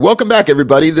Welcome back,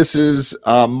 everybody. This is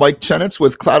Mike Chenitz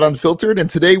with Cloud Unfiltered, and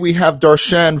today we have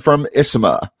Darshan from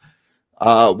Isima.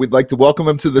 We'd like to welcome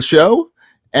him to the show.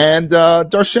 And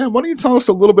Darshan, why don't you tell us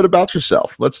a little bit about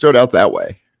yourself? Let's start out that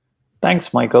way.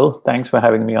 Thanks, Michael. Thanks for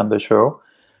having me on the show.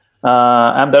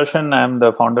 I'm Darshan. I'm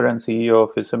the founder and CEO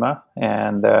of Isima.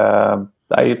 And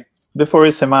before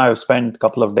Isima, I've spent a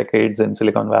couple of decades in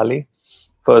Silicon Valley,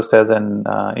 first as an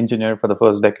engineer for the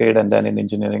first decade, and then in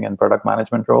engineering and product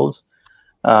management roles.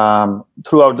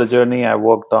 Throughout the journey, I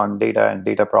worked on data and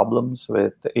data problems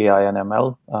with AI and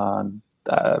ML.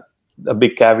 A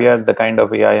big caveat, the kind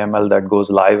of AI ML that goes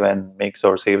live and makes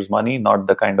or saves money, not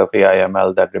the kind of AI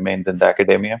ML that remains in the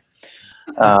academia.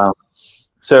 So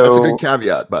that's a good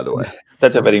caveat, by the way.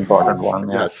 That's a very important one.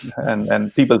 Yes.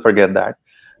 And people forget that.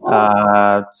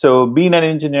 So being an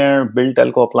engineer, built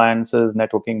telco appliances,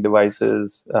 networking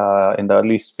devices in the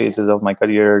early phases of my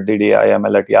career, did AI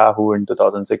ML at Yahoo in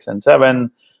 2006 and 2007,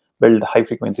 built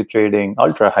high-frequency trading,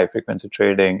 ultra-high-frequency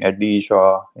trading at D.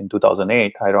 Shaw in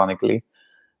 2008, ironically,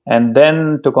 and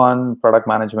then took on product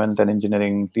management and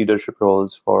engineering leadership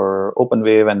roles for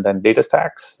OpenWave and then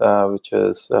DataStax, which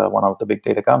is one of the big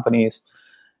data companies,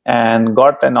 and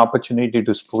got an opportunity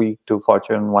to speak to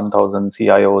Fortune 1000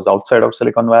 CIOs outside of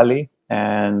Silicon Valley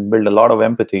and build a lot of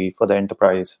empathy for the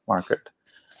enterprise market.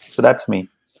 So that's me.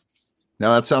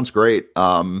 Now, that sounds great.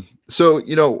 So,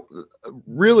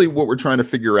 really what we're trying to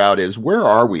figure out is where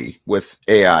are we with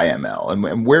AI ML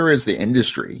and where is the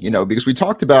industry, because we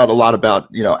talked about a lot about,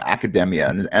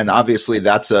 academia and obviously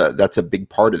that's a big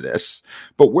part of this,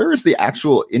 but where is the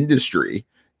actual industry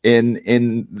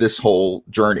in this whole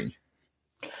journey?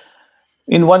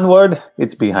 In one word,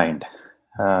 it's behind.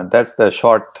 That's the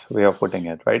short way of putting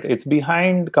it, right? It's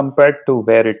behind compared to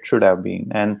where it should have been.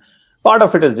 And part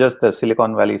of it is just the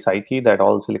Silicon Valley psyche that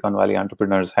all Silicon Valley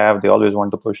entrepreneurs have. They always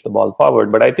want to push the ball forward.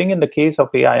 But I think in the case of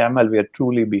AI ML, we are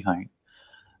truly behind.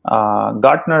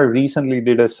 Gartner recently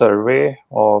did a survey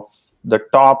of the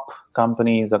top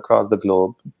companies across the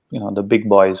globe, the big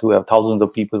boys who have thousands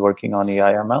of people working on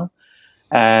AI ML.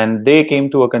 And they came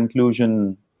to a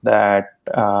conclusion that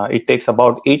it takes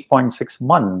about 8.6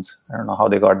 months. I don't know how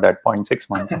they got that 0.6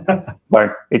 months,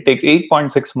 but it takes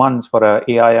 8.6 months for an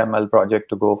AI ML project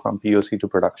to go from POC to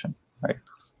production, right?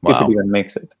 Wow. If it even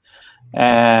makes it.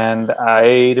 And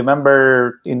I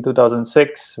remember in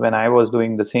 2006, when I was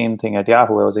doing the same thing at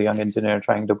Yahoo, I was a young engineer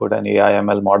trying to put an AI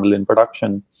ML model in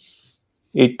production.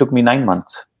 It took me 9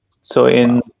 months. So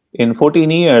in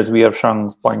 14 years, we have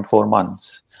shrunk 0.4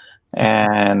 months.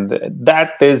 And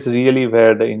that is really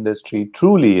where the industry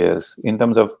truly is in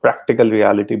terms of practical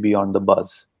reality beyond the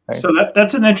buzz. Right? So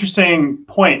that's an interesting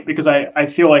point, because I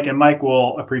feel like, and Mike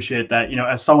will appreciate that,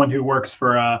 as someone who works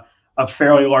for a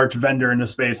fairly large vendor in the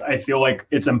space, I feel like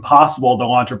it's impossible to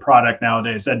launch a product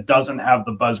nowadays that doesn't have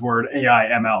the buzzword AI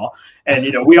ML.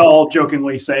 And, we all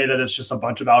jokingly say that it's just a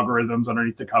bunch of algorithms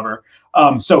underneath the cover.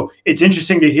 So it's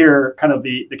interesting to hear kind of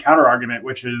the counter argument,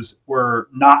 which is we're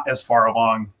not as far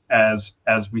along as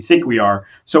we think we are.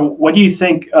 So what do you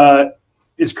think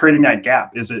is creating that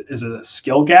gap? Is it a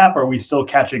skill gap? Are we still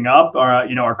catching up?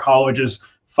 Are colleges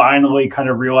finally kind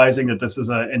of realizing that this is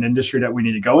an industry that we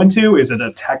need to go into? Is it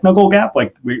a technical gap?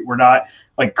 Like we're not,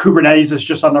 like Kubernetes is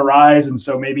just on the rise, and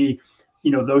so maybe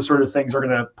those sort of things are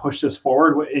going to push this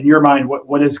forward. In your mind,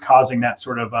 what is causing that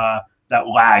sort of that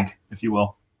lag, if you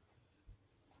will?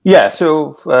 Yeah,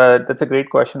 so that's a great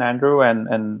question, Andrew.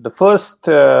 And the first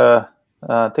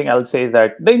thing I'll say is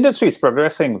that the industry is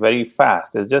progressing very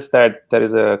fast. It's just that there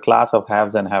is a class of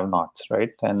haves and have-nots, right?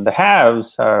 And the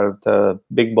haves are the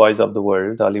big boys of the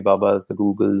world, the Alibabas, the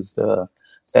Googles, the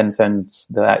Tencents,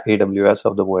 the AWS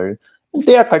of the world.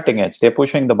 They are cutting edge. They're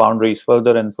pushing the boundaries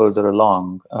further and further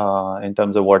along in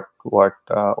terms of what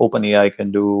OpenAI can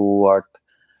do, what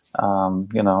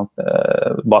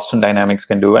Boston Dynamics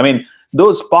can do. I mean,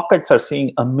 those pockets are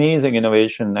seeing amazing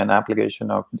innovation and application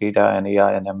of data and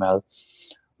AI and ML.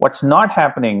 What's not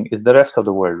happening is the rest of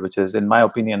the world, which is, in my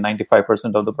opinion,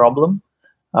 95% of the problem.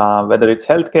 Whether it's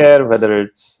healthcare, whether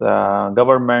it's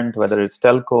government, whether it's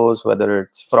telcos, whether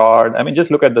it's fraud. I mean,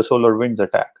 just look at the SolarWinds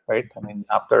attack, right? I mean,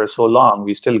 after so long,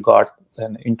 we still got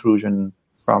an intrusion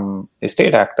from a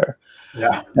state actor.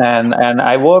 Yeah. And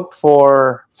I worked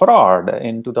for fraud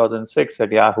in 2006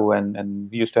 at Yahoo,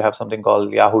 and we used to have something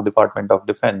called Yahoo Department of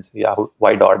Defense, Yahoo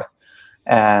YDOD.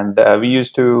 And we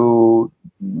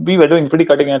were doing pretty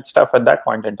cutting edge stuff at that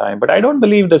point in time. But I don't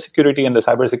believe the security and the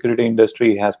cybersecurity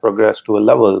industry has progressed to a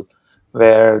level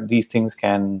where these things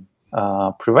can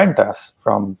prevent us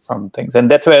from things.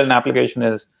 And that's where an application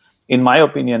is, in my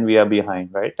opinion, we are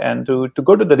behind, right? And to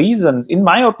go to the reasons, in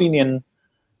my opinion,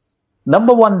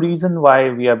 Number one reason why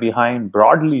we are behind,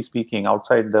 broadly speaking,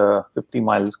 outside the 50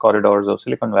 miles corridors of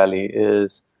Silicon Valley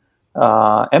is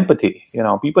empathy.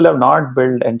 People have not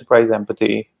built enterprise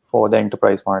empathy for the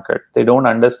enterprise market. They don't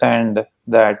understand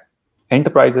that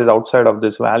enterprises outside of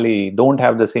this valley don't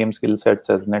have the same skill sets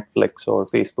as Netflix or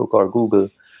Facebook or Google.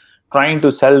 Trying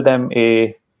to sell them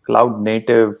a cloud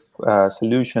native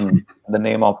solution, the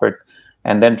name of it,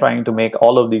 and then trying to make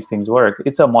all of these things work,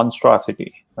 it's a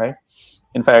monstrosity, right?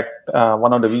 In fact,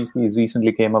 one of the VCs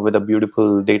recently came up with a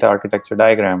beautiful data architecture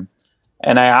diagram.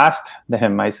 And I asked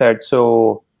him, I said,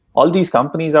 so all these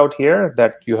companies out here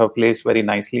that you have placed very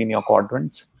nicely in your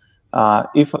quadrants,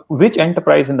 which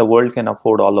enterprise in the world can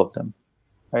afford all of them,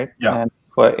 right? Yeah. And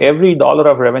for every dollar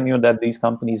of revenue that these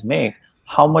companies make,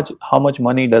 how much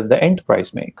money does the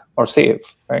enterprise make or save,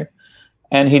 right?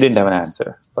 And he didn't have an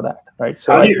answer for that, right?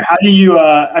 So how do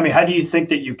you think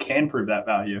that you can prove that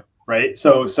value, right?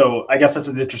 So I guess that's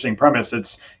an interesting premise.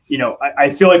 It's, I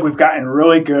feel like we've gotten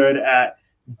really good at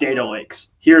data lakes.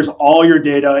 Here's all your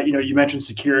data. You mentioned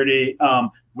security.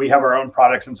 We have our own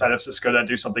products inside of Cisco that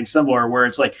do something similar, where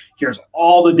it's like, here's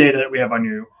all the data that we have on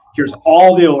you. Here's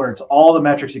all the alerts, all the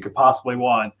metrics you could possibly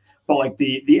want. But like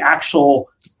the actual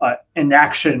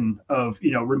inaction of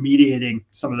remediating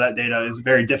some of that data is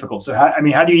very difficult. So how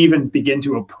do you even begin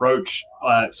to approach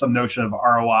some notion of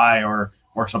ROI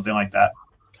or something like that?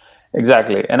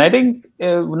 Exactly. And I think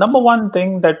number one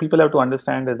thing that people have to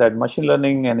understand is that machine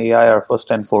learning and AI are first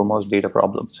and foremost data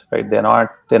problems, right? They're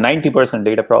 90%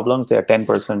 data problems. They're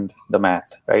 10% the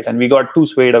math, right? And we got too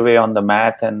swayed away on the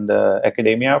math and the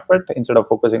academia of it instead of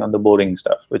focusing on the boring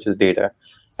stuff, which is data.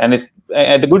 And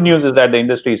the good news is that the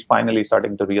industry is finally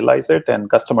starting to realize it and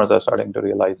customers are starting to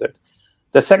realize it.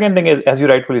 The second thing is, as you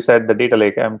rightfully said, the data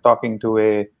lake. I'm talking to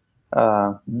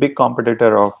a big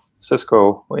competitor of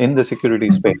Cisco in the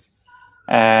security space.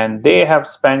 And they have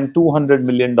spent $200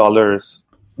 million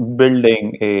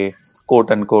building a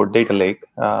quote-unquote data lake,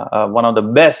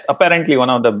 apparently one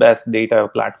of the best data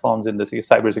platforms in the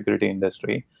cybersecurity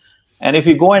industry. And if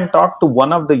you go and talk to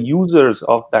one of the users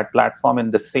of that platform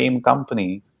in the same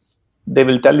company, they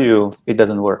will tell you it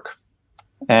doesn't work.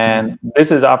 And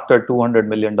this is after $200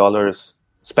 million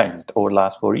spent over the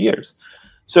last 4 years.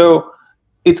 So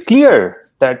it's clear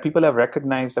that people have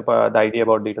recognized about the idea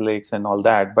about data lakes and all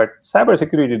that, but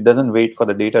cybersecurity doesn't wait for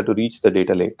the data to reach the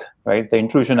data lake, right? The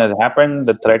intrusion has happened,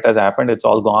 the threat has happened, it's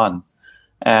all gone.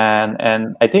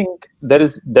 And I think there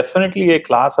is definitely a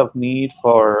class of need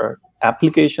for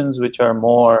applications which are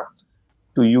more,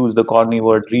 to use the corny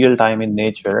word, real time in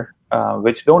nature,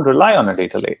 which don't rely on a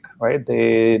data lake, right?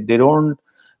 They don't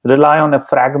rely on a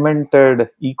fragmented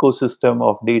ecosystem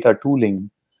of data tooling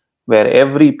where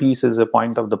every piece is a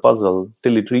point of the puzzle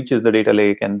till it reaches the data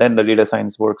lake, and then the data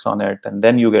science works on it, and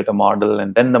then you get a model,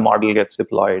 and then the model gets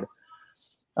deployed.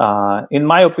 In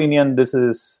my opinion, this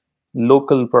is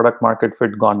local product market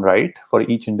fit gone right for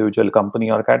each individual company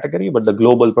or category, but the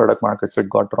global product market fit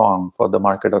got wrong for the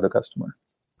market or the customer.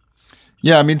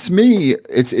 Yeah, I mean, to me,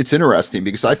 it's interesting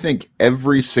because I think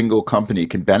every single company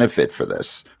can benefit from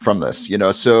this.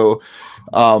 So,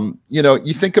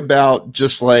 you think about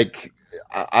just like,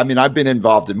 I mean, I've been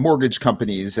involved in mortgage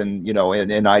companies and,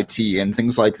 in IT and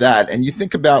things like that. And you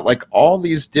think about like all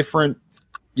these different,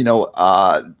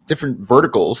 different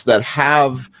verticals that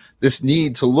have this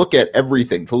need to look at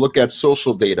everything, to look at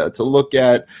social data, to look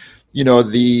at,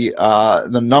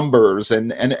 the numbers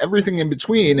and everything in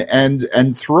between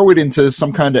and throw it into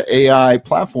some kind of AI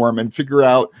platform and figure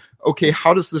out, okay,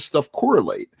 how does this stuff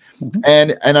correlate? Mm-hmm.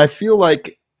 And I feel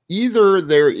like either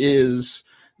there is,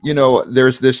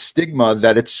 there's this stigma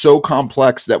that it's so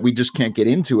complex that we just can't get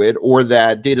into it, or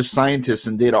that data scientists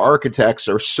and data architects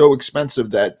are so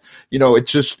expensive that,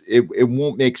 it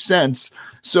won't make sense.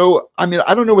 So, I mean,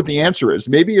 I don't know what the answer is.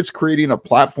 Maybe it's creating a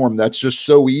platform that's just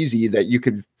so easy that you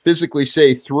could physically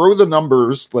say, throw the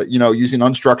numbers, using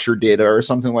unstructured data or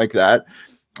something like that,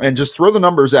 and just throw the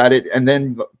numbers at it and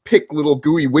then pick little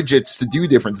GUI widgets to do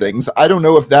different things. I don't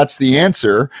know if that's the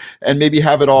answer, and maybe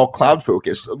have it all cloud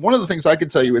focused. One of the things I can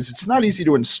tell you is it's not easy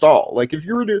to install. Like if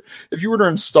you were to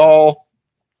install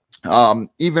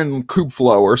even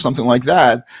Kubeflow or something like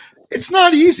that, it's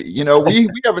not easy. We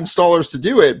have installers to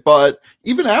do it, but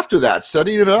even after that,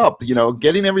 setting it up,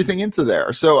 getting everything into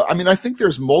there. So, I mean, I think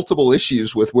there's multiple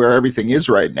issues with where everything is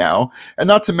right now. And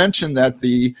not to mention that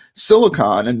the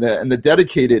silicon and the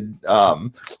dedicated,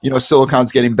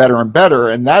 silicon's getting better and better,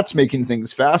 and that's making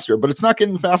things faster, but it's not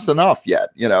getting fast enough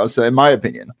yet, so in my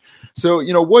opinion. So,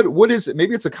 what is it?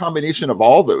 Maybe it's a combination of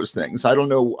all those things. I don't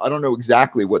know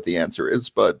exactly what the answer is,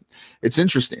 but it's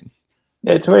interesting.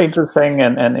 Yeah, it's very interesting.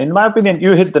 And in my opinion,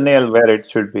 you hit the nail where it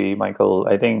should be, Michael.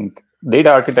 I think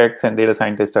data architects and data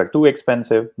scientists are too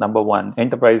expensive. Number one,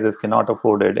 enterprises cannot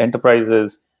afford it.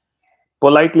 Enterprises,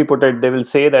 politely put it, they will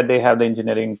say that they have the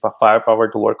engineering firepower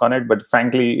to work on it. But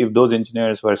frankly, if those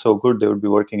engineers were so good, they would be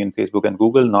working in Facebook and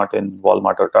Google, not in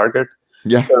Walmart or Target.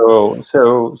 Yeah. So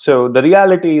the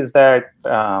reality is that,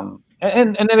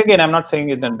 and then again, I'm not saying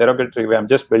it in a derogatory way. I'm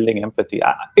just building empathy.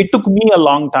 It took me a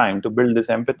long time to build this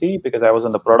empathy because I was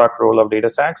on the product role of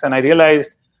DataStax, and I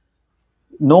realized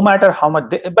no matter how much.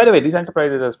 By the way, these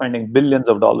enterprises are spending billions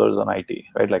of dollars on IT,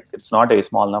 right? Like it's not a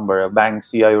small number. A bank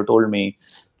CIO told me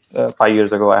 5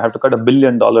 years ago, I have to cut $1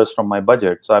 billion from my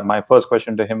budget. So my first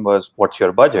question to him was, "What's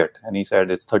your budget?" And he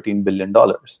said, "It's $13 billion."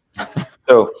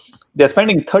 So they're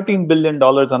spending $13 billion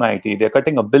on IT. They're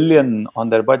cutting $1 billion on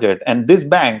their budget. And this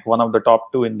bank, one of the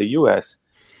top 2 in the US,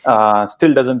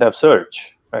 still doesn't have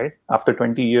search, right? After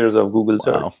 20 years of Google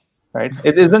search, Wow. right?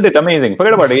 Isn't it amazing?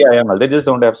 Forget about AI/ML. They just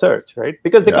don't have search, right?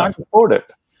 Because they can't afford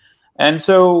it. And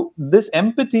so this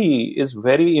empathy is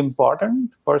very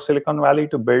important for Silicon Valley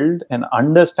to build and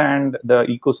understand the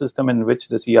ecosystem in which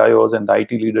the CIOs and the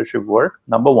IT leadership work,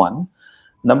 number one.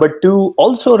 Number two,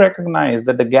 also recognize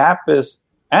that the gap is,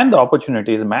 and the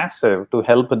opportunity is massive to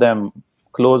help them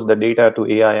close the data to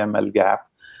AI/ML gap.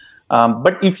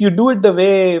 But if you do it the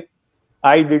way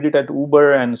I did it at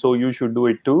Uber, and so you should do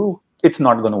it too, it's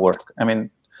not going to work. I mean,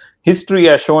 history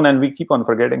has shown, and we keep on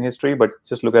forgetting history, but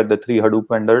just look at the 3 Hadoop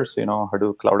vendors,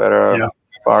 Hadoop, Cloudera,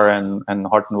 and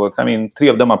Hortonworks. I mean, 3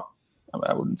 of them are,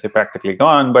 I wouldn't say practically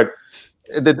gone, but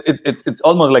it's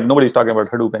almost like nobody's talking about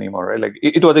Hadoop anymore, right? Like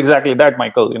it was exactly that,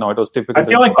 Michael. It was difficult. I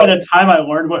feel like by the time I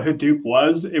learned what Hadoop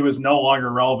was, it was no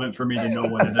longer relevant for me to know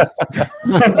what it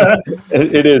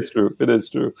is. It is true. It is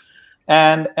true.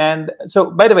 And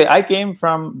so, by the way, I came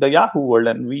from the Yahoo world,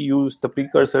 and we used the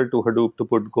precursor to Hadoop to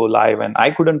put go live. And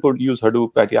I couldn't use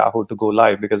Hadoop at Yahoo to go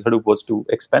live because Hadoop was too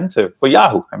expensive for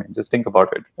Yahoo. I mean, just think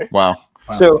about it. Right? Wow.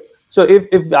 So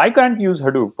if I can't use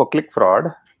Hadoop for click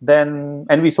fraud, then,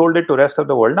 and we sold it to the rest of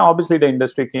the world. Now, obviously, the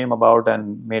industry came about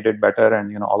and made it better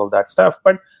and, all of that stuff.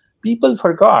 But people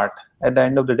forgot at the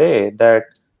end of the day that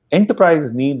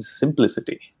enterprise needs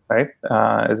simplicity, right?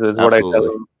 Is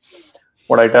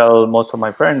what I tell most of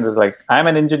my friends is like, I'm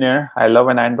an engineer. I love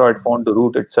an Android phone to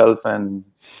root itself and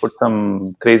put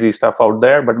some crazy stuff out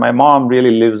there. But my mom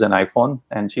really lives an iPhone,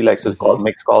 and she likes to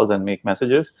make calls and make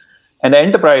messages. And the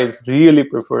enterprise really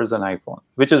prefers an iPhone,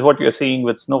 which is what you're seeing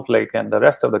with Snowflake and the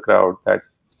rest of the crowd, that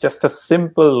just a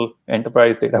simple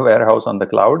enterprise data warehouse on the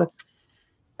cloud,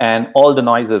 and all the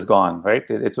noise is gone, right?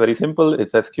 It's very simple.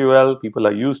 It's SQL. People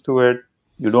are used to it.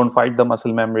 You don't fight the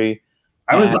muscle memory.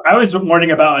 I was warning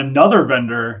about another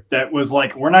vendor that was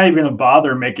like, we're not even going to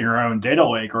bother making our own data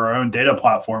lake or our own data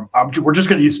platform. We're just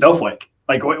going to use Snowflake.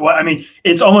 Like, I mean,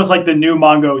 it's almost like the new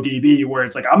MongoDB, where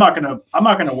it's like, I'm not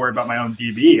gonna worry about my own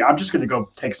DB. I'm just gonna go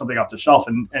take something off the shelf,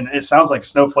 and it sounds like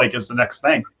Snowflake is the next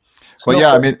thing. Well,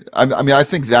 yeah, I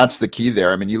think that's the key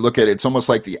there. I mean, you look at it, it's almost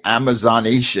like the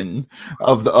Amazonation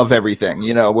of everything,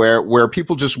 where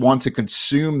people just want to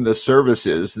consume the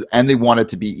services and they want it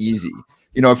to be easy.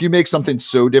 If you make something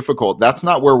so difficult, that's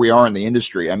not where we are in the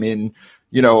industry. I mean,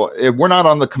 we're not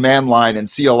on the command line in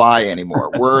CLI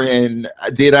anymore. We're in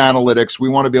data analytics. We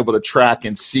want to be able to track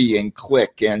and see and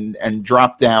click and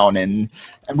drop down, and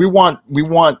we want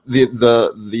the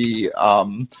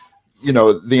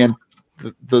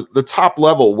top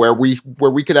level where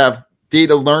we could have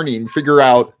data learning figure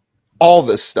out all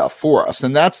this stuff for us.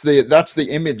 And that's the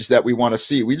image that we want to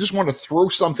see. We just want to throw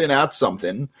something at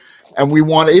something, and we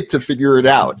want it to figure it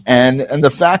out. And the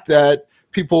fact that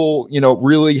people,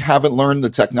 really haven't learned the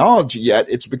technology yet,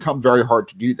 it's become very hard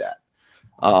to do that.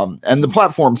 And the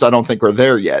platforms, I don't think, are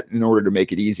there yet in order to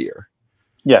make it easier.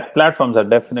 Yeah, platforms are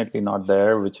definitely not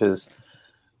there, which is,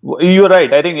 you're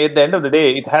right. I think at the end of the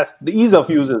day, the ease of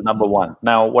use is number one.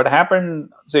 Now, what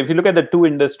happened, so if you look at the 2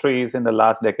 industries in the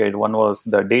last decade, one was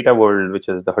the data world, which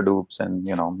is the Hadoops and,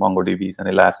 MongoDBs and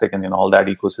Elastic and, all that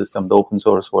ecosystem, the open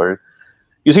source world.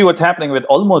 You see what's happening with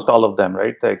almost all of them,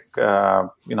 right? Like,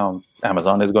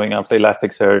 Amazon is going after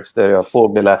Elasticsearch. They are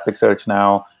forked Elasticsearch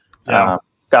now. Yeah.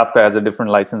 Kafka has a different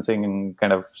licensing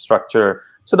kind of structure.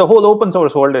 So the whole open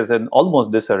source world is in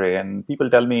almost disarray. And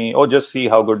people tell me, just see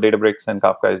how good Databricks and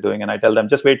Kafka is doing. And I tell them,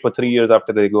 just wait for 3 years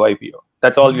after they go IPO.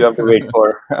 That's all you have to wait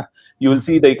for. You will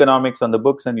see the economics on the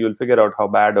books, and you'll figure out how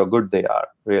bad or good they are,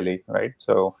 really, right?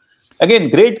 So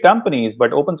Again, great companies,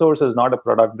 but open source is not a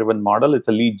product-driven model. It's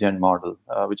a lead gen model,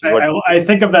 which is what I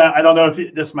think of that. I don't know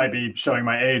if this might be showing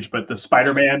my age, but the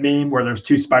Spider-Man meme where there's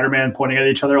two Spider-Man pointing at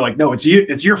each other, like, no, it's you,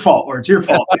 it's your fault, or it's your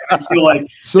fault. I feel like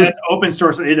that's open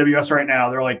source at AWS right now.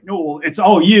 They're like, no, it's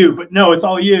all you, but no, it's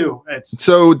all you.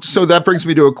 So that brings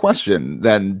me to a question.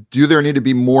 Then, do there need to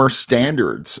be more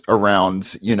standards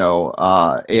around,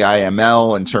 AI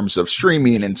ML in terms of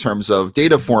streaming, in terms of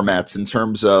data formats, in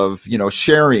terms of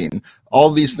sharing? All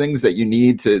these things that you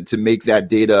need to make that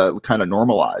data kind of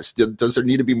normalized. Does there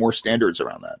need to be more standards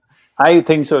around that? I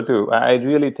think so too. I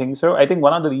really think so. I think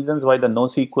one of the reasons why the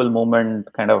NoSQL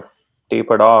movement kind of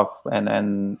tapered off,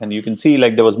 and you can see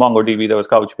like there was MongoDB, there was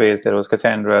Couchbase, there was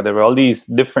Cassandra, there were all these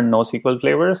different NoSQL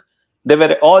flavors. They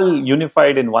were all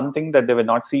unified in one thing, that they were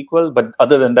not SQL, but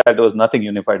other than that, there was nothing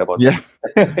unified about it.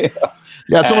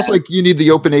 Yeah, it's almost like you need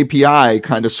the open API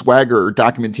kind of swagger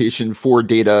documentation for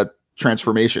data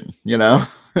transformation,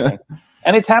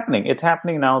 And it's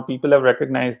happening now. People have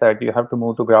recognized that you have to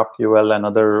move to GraphQL and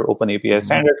other open API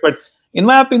standards. But in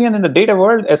my opinion, in the data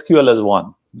world, SQL is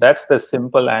one. That's the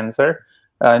simple answer.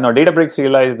 Databricks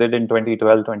realized it in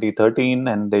 2012, 2013,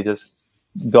 and they just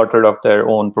got rid of their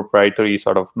own proprietary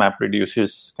sort of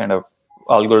MapReduces kind of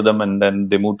algorithm, and then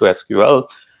they moved to SQL.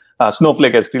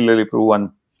 Snowflake has clearly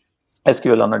proven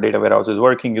SQL on a data warehouse is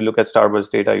working. You look at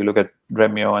Starburst data, you look at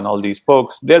Dremio and all these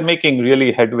folks, they're making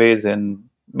really headways in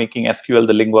making SQL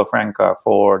the lingua franca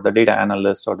for the data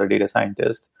analyst or the data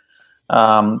scientist.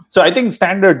 So I think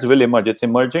standards will emerge. It's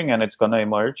emerging and it's going to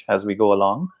emerge as we go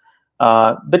along.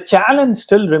 The challenge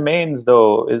still remains,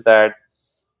 though, is that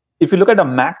if you look at a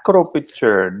macro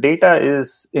picture, data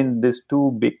is in these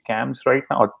two big camps right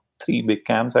now, or three big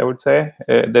camps, I would say.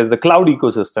 There's the cloud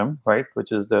ecosystem, right,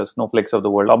 which is the Snowflakes of the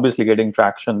world, obviously getting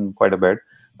traction quite a bit.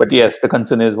 But yes, the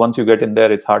concern is once you get in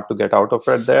there, it's hard to get out of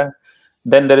it there.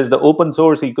 Then there is the open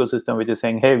source ecosystem, which is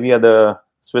saying, hey, we are the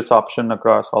Swiss option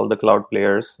across all the cloud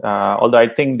players. Although I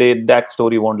think that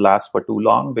story won't last for too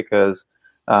long, because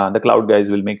the cloud guys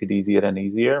will make it easier and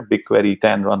easier. BigQuery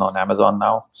can run on Amazon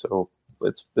now, so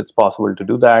it's possible to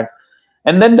do that.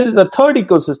 And then there is a third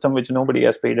ecosystem which nobody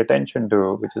has paid attention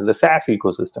to, which is the SaaS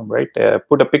ecosystem, right?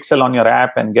 Put a pixel on your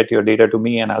app and get your data to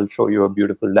me, and I'll show you a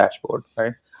beautiful dashboard,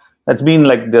 right? That's been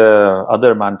like the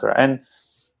other mantra. And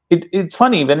it's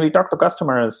funny, when we talk to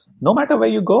customers, no matter where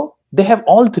you go, they have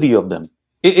all three of them.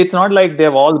 It's not like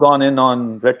they've all gone in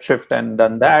on Redshift and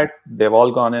done that. They've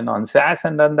all gone in on SaaS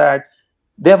and done that.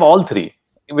 They have all three,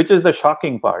 which is the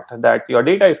shocking part, that your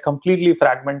data is completely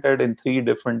fragmented in three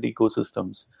different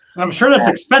ecosystems. I'm sure that's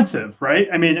expensive, right?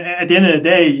 I mean, at the end of the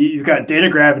day, you've got data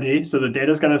gravity, so the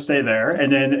data's going to stay there.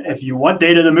 And then if you want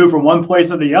data to move from one place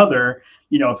to the other,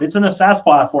 if it's in a SaaS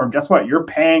platform, guess what? You're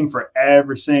paying for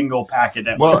every single packet.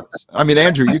 I mean,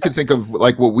 Andrew, you could think of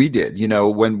like what we did,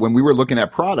 when we were looking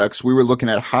at products, we were looking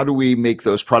at how do we make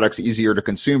those products easier to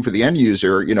consume for the end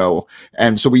user,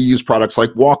 and so we use products like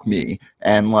WalkMe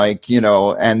and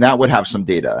and that would have some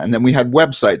data. And then we had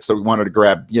websites that we wanted to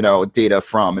grab, data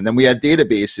from, and then we had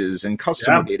databases and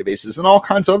customer databases and all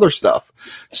kinds of other stuff.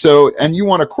 So, and you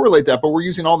want to correlate that, but we're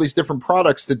using all these different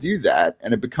products to do that.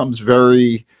 And it becomes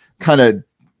very kind of,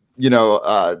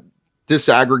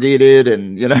 disaggregated,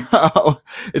 and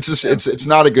it's just it's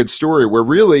not a good story, where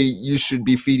really you should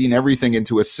be feeding everything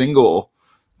into a single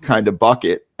kind of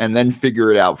bucket and then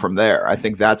figure it out from there. I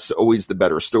think that's always the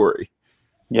better story.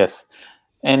 Yes.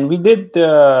 And we did,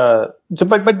 but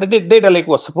the data lake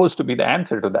was supposed to be the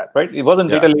answer to that, right? It wasn't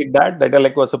data lake that. Data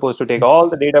lake was supposed to take all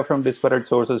the data from disparate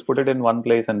sources, put it in one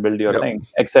place, and build your thing.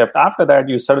 Except after that,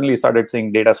 you suddenly started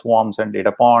seeing data swarms and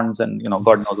data ponds and,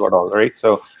 God knows what all, right?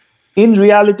 So in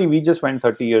reality, we just went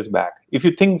 30 years back. If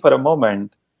you think for a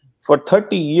moment, for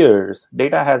 30 years,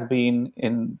 data has been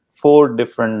in 4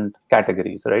 different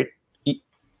categories, right?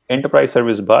 Enterprise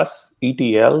Service Bus,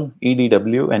 ETL,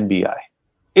 EDW, and BI.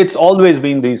 It's always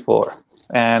been these 4.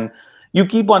 And you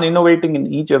keep on innovating in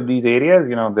each of these areas.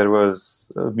 There was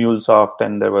MuleSoft,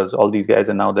 and there was all these guys,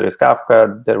 and now there is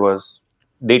Kafka. There was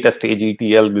data stage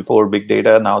ETL before big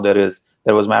data. Now there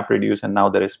was MapReduce, and now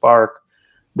there is Spark.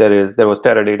 There was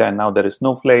Teradata, and now there is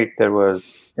Snowflake. There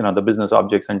was the business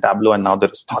objects and Tableau, and now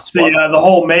there is the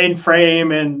whole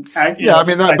mainframe and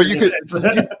but you could.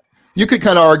 You could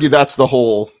kind of argue that's the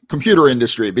whole computer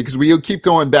industry, because we keep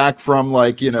going back from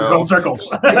going circles.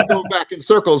 Going back in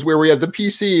circles, where we had the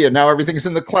PC and now everything's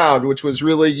in the cloud, which was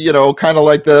really, kind of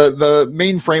like the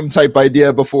mainframe type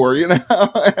idea before,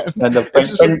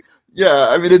 Yeah,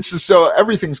 I mean, it's just so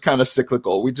everything's kind of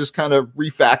cyclical. We just kind of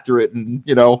refactor it and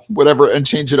whatever and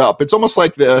change it up. It's almost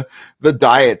like the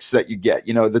diets that you get.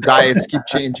 The diets keep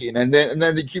changing, and then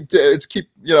they keep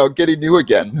getting new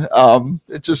again.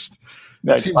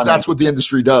 It seems funny. That's what the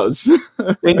industry does.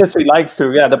 The industry likes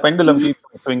to, the pendulum keeps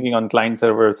swinging on client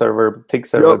server, thick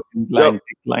server,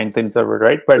 client, thin server,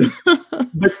 right? But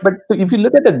if you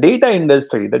look at the data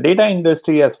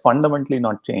industry has fundamentally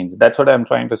not changed. That's what I'm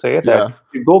trying to say. That if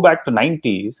you go back to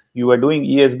 90s, you were doing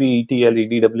ESB, ETL,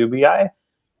 EDWBI,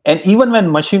 and even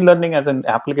when machine learning as an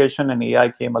application and AI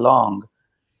came along,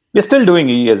 we're still doing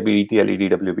ESB, ETL,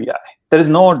 EDWBI. There is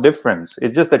no difference.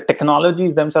 It's just the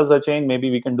technologies themselves are changed.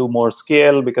 Maybe we can do more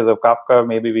scale because of Kafka.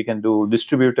 Maybe we can do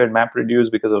distributed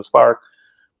MapReduce because of Spark.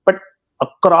 But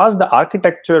across the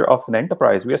architecture of an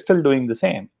enterprise, we are still doing the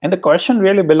same. And the question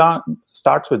really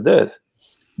starts with this.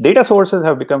 Data sources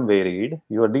have become varied.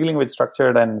 You are dealing with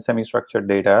structured and semi-structured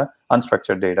data,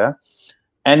 unstructured data.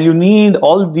 And you need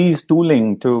all these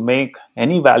tooling to make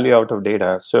any value out of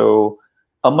data. So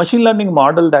a machine learning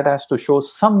model that has to show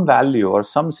some value or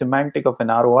some semantic of an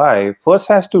ROI first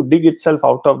has to dig itself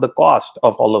out of the cost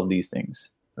of all of these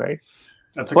things, right?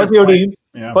 First, you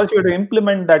have to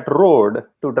implement that road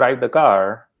to drive the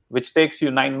car, which takes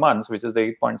you 9 months, which is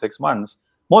the 8.6 months,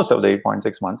 most of the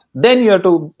 8.6 months. Then you have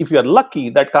to, if you're lucky,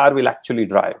 that car will actually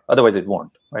drive. Otherwise, it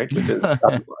won't, right? Which is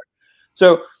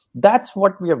so that's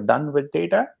what we have done with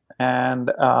data. And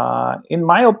in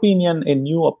my opinion, a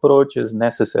new approach is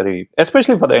necessary,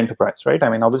 especially for the enterprise, right? I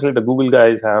mean, obviously, the Google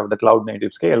guys have the cloud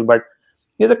native scale, but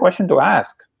here's a question to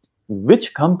ask.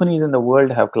 Which companies in the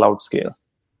world have cloud scale?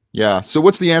 Yeah. So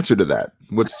what's the answer to that?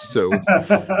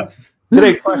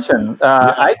 Great question.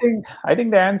 I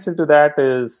think the answer to that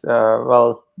is,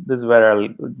 this is where I'll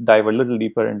dive a little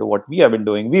deeper into what we have been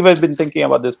doing. We've been thinking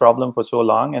about this problem for so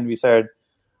long, and we said,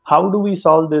 how do we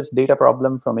solve this data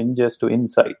problem from ingest to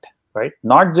insight, right?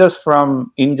 Not just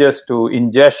from ingest to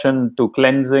ingestion to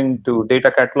cleansing to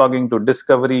data cataloging to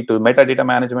discovery to metadata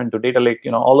management to data lake,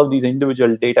 all of these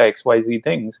individual data XYZ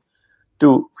things,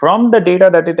 to from the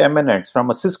data that it emanates from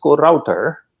a Cisco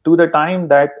router to the time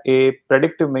that a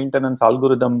predictive maintenance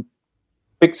algorithm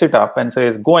picks it up and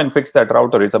says, go and fix that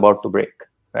router, it's about to break,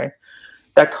 right?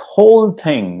 That whole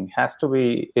thing has to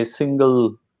be a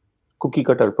single cookie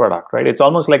cutter product, right? It's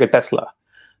almost like a Tesla.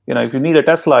 If you need a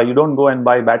Tesla, you don't go and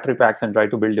buy battery packs and try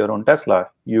to build your own Tesla.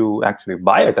 You actually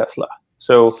buy a Tesla.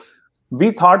 So we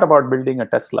thought about building a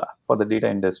Tesla for the data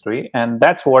industry, and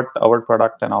that's what our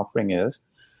product and offering is.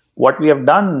 What we have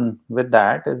done with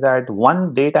that is that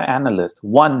one data analyst,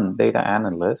 not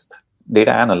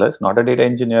a data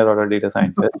engineer or a data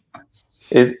scientist,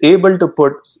 is able to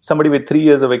put somebody with 3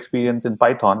 years of experience in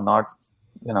Python, not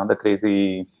the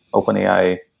crazy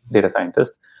OpenAI data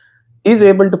scientist, is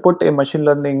able to put a machine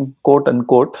learning, quote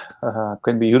unquote,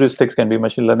 can be heuristics, can be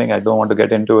machine learning, I don't want to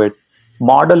get into it,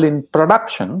 model in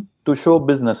production to show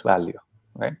business value,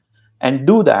 right? And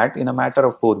do that in a matter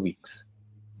of 4 weeks.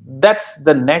 That's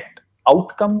the net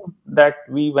outcome that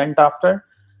we went after.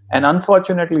 And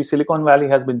unfortunately, Silicon Valley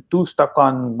has been too stuck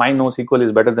on my NoSQL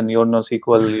is better than your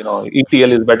NoSQL,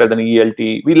 ETL is better than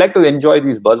ELT. We like to enjoy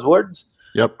these buzzwords.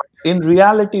 Yep. In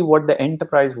reality, what the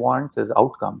enterprise wants is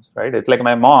outcomes, right? It's like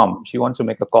my mom, she wants to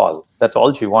make a call. That's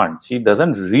all she wants. She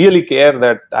doesn't really care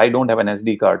that I don't have an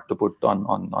SD card to put on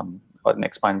an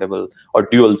expandable or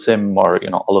dual SIM or,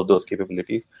 all of those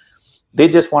capabilities. They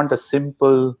just want a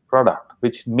simple product,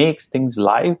 which makes things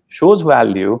live, shows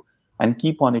value, and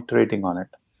keep on iterating on it.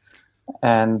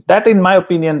 And that, in my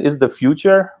opinion, is the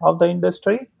future of the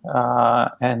industry.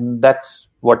 And that's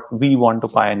what we want to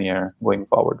pioneer going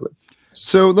forward with.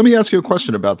 So let me ask you a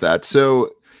question about that.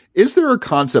 So is there a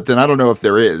concept, and I don't know if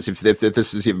there is, if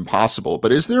this is even possible,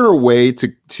 but is there a way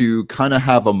to kind of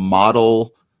have a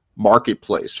model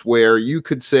marketplace where you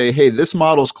could say, hey, this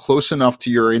model's close enough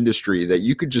to your industry that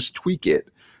you could just tweak it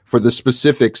for the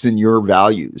specifics in your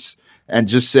values and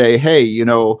just say, hey, you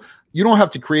don't have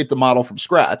to create the model from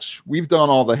scratch. We've done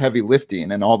all the heavy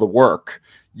lifting and all the work.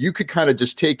 You could kind of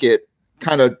just take it,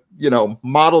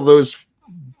 model those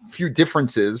few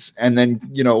differences and then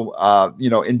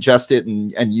ingest it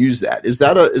and use that. Is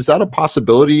that a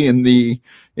possibility in the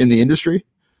industry?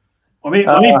 Let me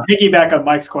piggyback on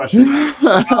Mike's question.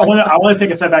 I want to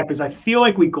take a step back because I feel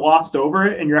like we glossed over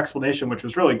it in your explanation, which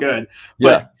was really good.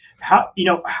 But how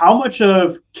much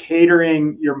of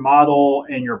catering your model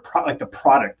and your the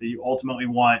product that you ultimately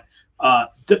want,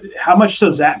 how much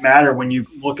does that matter when you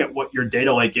look at what your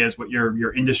data lake is, what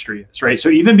your industry is, right? So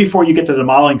even before you get to the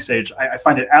modeling stage, I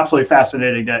find it absolutely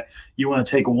fascinating that you want to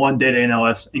take one data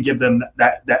analyst and give them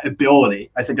that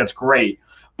ability. I think that's great.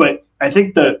 But I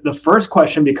think the first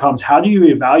question becomes, how do you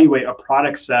evaluate a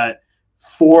product set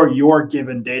for your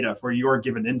given data, for your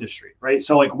given industry, right?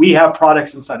 So like we have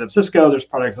products inside of Cisco, there's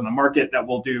products on the market that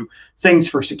will do things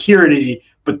for security,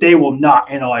 but they will not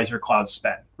analyze your cloud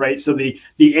spend, right? So the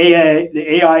AI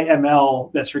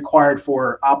ML that's required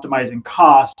for optimizing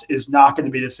costs is not going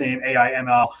to be the same AI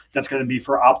ML that's going to be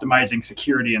for optimizing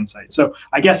security insights. So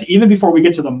I guess even before we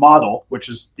get to the model, which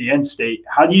is the end state,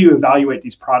 how do you evaluate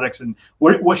these products, and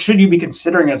what should you be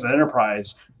considering as an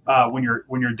enterprise when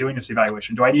you're doing this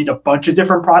evaluation? Do I need a bunch of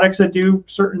different products that do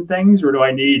certain things, or do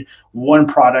I need one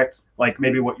product, like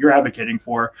maybe what you're advocating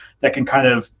for, that can kind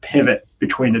of pivot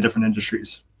between the different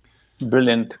industries?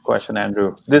 Brilliant question,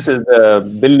 Andrew. This is the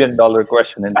 $1 billion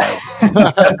question in time.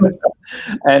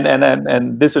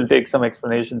 and this will take some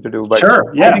explanation to do. But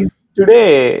sure, yeah. I think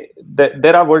today,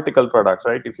 there are vertical products,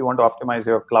 right? If you want to optimize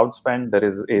your cloud spend, there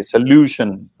is a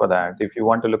solution for that. If you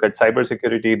want to look at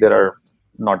cybersecurity, there are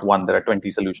not one, there are 20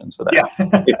 solutions for that.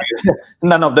 Yeah.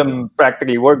 None of them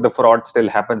practically work. The fraud still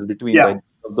happens between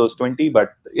those 20.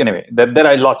 But anyway, there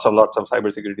are lots of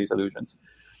cybersecurity solutions.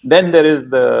 Then there is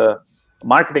the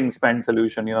marketing spend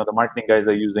solution. The marketing guys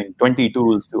are using 20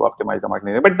 tools to optimize the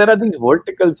marketing. But there are these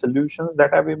vertical solutions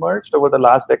that have emerged over the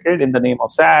last decade in the name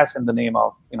of SaaS, in the name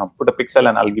of, put a pixel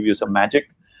and I'll give you some magic.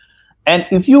 And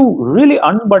if you really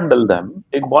unbundle them,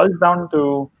 it boils down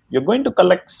to, you're going to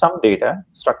collect some data,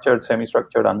 structured,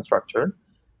 semi-structured, unstructured.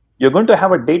 You're going to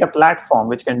have a data platform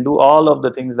which can do all of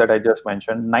the things that I just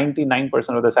mentioned.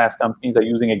 99% of the SaaS companies are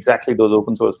using exactly those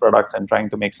open source products and trying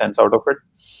to make sense out of it.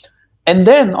 And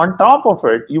then on top of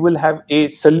it, you will have a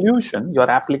solution, your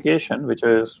application, which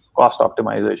is cost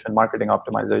optimization, marketing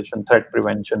optimization, threat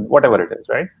prevention, whatever it is,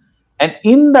 right? And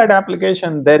in that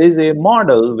application, there is a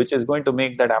model which is going to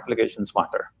make that application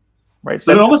smarter, right?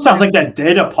 So it almost sounds like that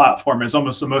data platform is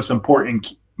almost the most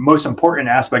important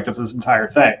aspect of this entire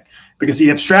thing, because the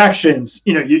abstractions,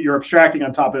 you're abstracting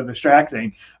on top of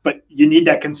abstracting, but you need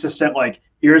that consistent, like,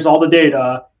 here's all the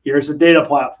data, here's the data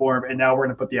platform, and now we're going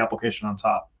to put the application on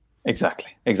top. Exactly.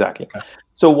 Okay.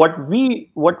 So what we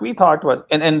thought was,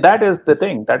 and that is the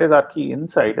thing, that is our key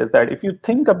insight, is that if you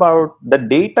think about the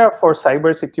data for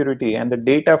cybersecurity and the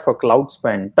data for cloud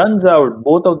spend, turns out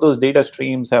both of those data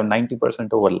streams have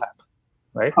 90% overlap,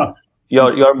 right? Huh.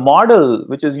 Your model,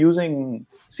 which is using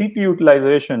CPU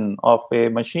utilization of a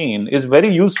machine, is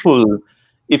very useful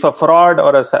if a fraud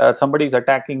or somebody is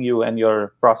attacking you and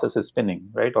your process is spinning,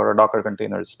 right? Or a Docker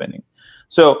container is spinning.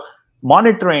 So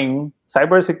monitoring,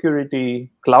 cybersecurity,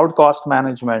 cloud cost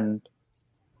management,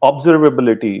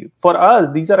 observability, for us,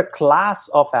 these are a class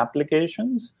of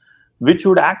applications which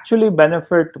would actually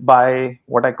benefit by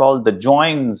what I call the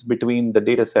joins between the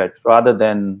data set rather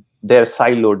than their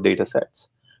siloed data sets.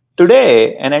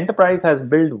 Today, an enterprise has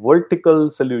built vertical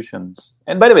solutions.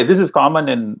 And by the way, this is common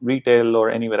in retail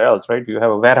or anywhere else, right? You have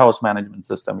a warehouse management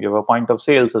system, you have a point of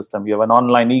sale system, you have an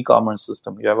online e-commerce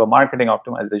system, you have a marketing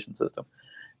optimization system.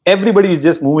 Everybody is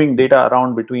just moving data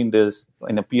around between this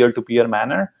in a peer-to-peer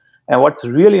manner. And what's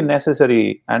really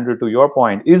necessary, Andrew, to your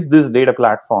point, is this data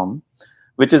platform,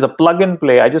 which is a plug and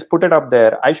play. I just put it up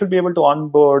there. I should be able to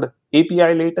onboard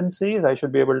API latencies. I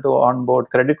should be able to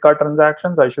onboard credit card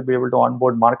transactions. I should be able to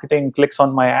onboard marketing clicks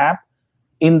on my app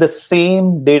in the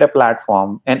same data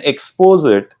platform and expose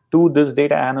it to this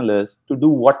data analyst to do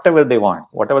whatever they want,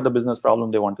 whatever the business problem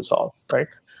they want to solve, right?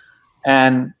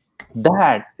 And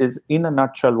that is, in a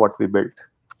nutshell, what we built.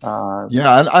 And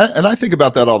I think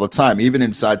about that all the time, even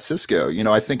inside Cisco.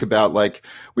 I think about, like,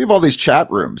 we have all these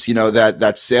chat rooms,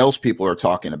 that salespeople are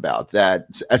talking about, that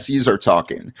SEs are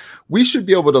talking. We should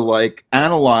be able to, like,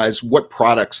 analyze what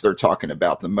products they're talking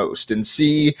about the most and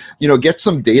see, get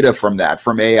some data from that,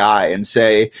 from AI, and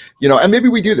say, and maybe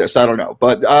we do this, I don't know,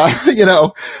 but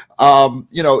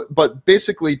but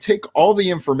basically take all the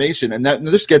information, and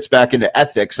this gets back into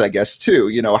ethics, I guess,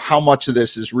 too. How much of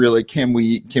this is really can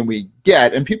we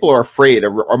get? And people are afraid,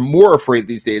 are more afraid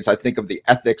these days, I think, of the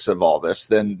ethics of all this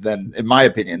than in my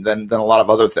opinion, than a lot of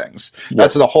other things. Yep.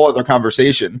 That's a whole other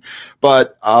conversation.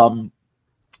 But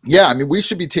we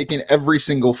should be taking every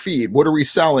single feed. What are we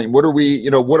selling? What are we,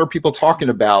 what are people talking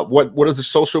about? What is the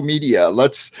social media?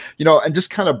 Let's, and just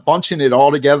kind of bunching it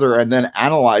all together and then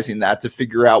analyzing that to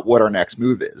figure out what our next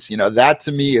move is. That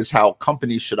to me is how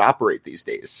companies should operate these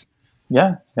days.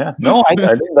 Yeah. No, I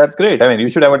think that's great. I mean, you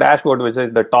should have a dashboard which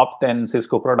is the top 10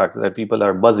 Cisco products that people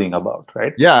are buzzing about,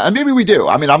 right? Yeah, and maybe we do.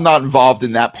 I mean, I'm not involved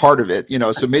in that part of it,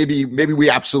 so maybe we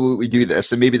absolutely do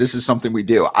this, and maybe this is something we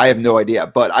do. I have no idea,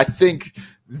 but I think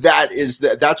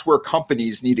that's where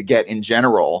companies need to get in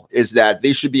general, is that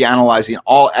they should be analyzing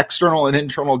all external and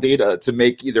internal data to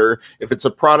make either, if it's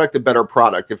a product, a better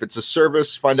product. If it's a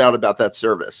service, find out about that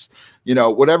service.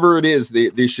 Whatever it is,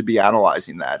 they should be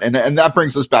analyzing that. And that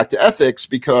brings us back to ethics,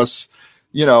 because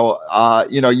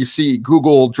you see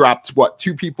Google dropped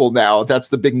 2 people now. That's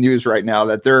the big news right now,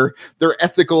 that their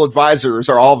ethical advisors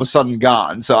are all of a sudden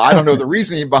gone. So I don't know the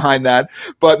reasoning behind that,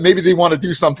 but maybe they want to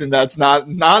do something that's not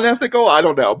non-ethical. I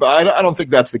don't know, but I don't think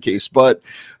that's the case. But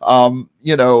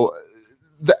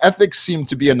the ethics seem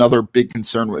to be another big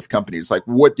concern with companies. Like,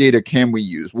 what data can we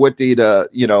use? What data,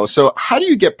 so how do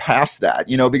you get past that?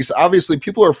 Because obviously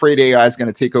people are afraid AI is going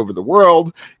to take over the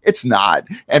world. It's not.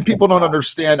 And people don't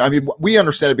understand. I mean, we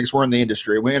understand it because we're in the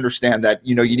industry. We understand that,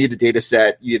 you need a data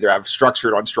set. You either have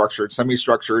structured, unstructured,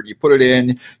 semi-structured, you put it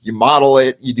in, you model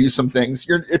it, you do some things.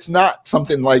 It's not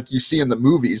something like you see in the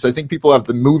movies. I think people have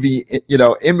the movie,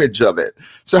 image of it.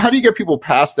 So how do you get people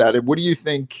past that? And where do you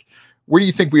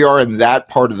think we are in that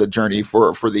part of the journey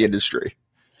for the industry?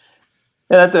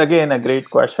 Yeah, that's again a great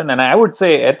question. And I would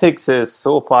say ethics is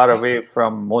so far away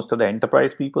from most of the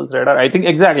enterprise people's radar. I think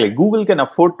exactly Google can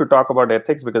afford to talk about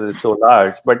ethics because it's so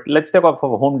large. But let's take off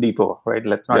of Home Depot, right?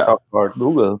 Let's not talk about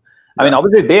Google. I mean,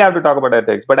 obviously they have to talk about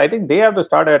ethics, but I think they have to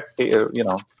start at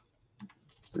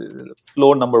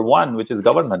floor number 1, which is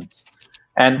governance.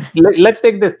 And let's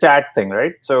take this chat thing,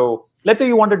 right? So let's say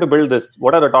you wanted to build this.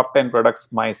 What are the top 10 products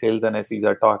my sales and SEs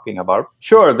are talking about?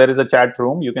 Sure, there is a chat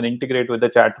room. You can integrate with the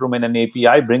chat room in an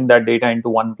API, bring that data into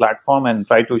one platform and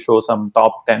try to show some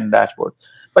top 10 dashboard.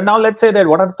 But now let's say that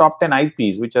what are the top 10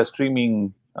 IPs which are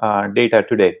streaming data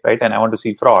today, right? And I want to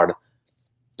see fraud.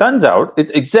 Turns out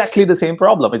it's exactly the same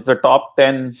problem. It's the top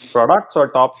 10 products or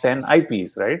top 10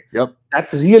 IPs, right? Yep.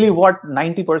 That's really what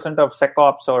 90% of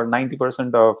SecOps or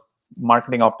 90% of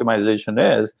marketing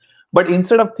optimization is. But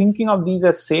instead of thinking of these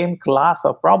as same class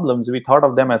of problems, we thought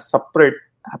of them as separate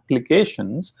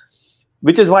applications,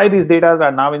 which is why these data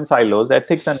are now in silos.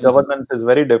 Ethics and governance is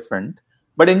very different.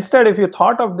 But instead, if you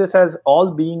thought of this as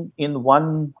all being in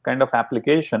one kind of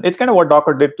application, it's kind of what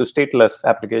Docker did to stateless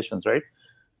applications, right?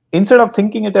 Instead of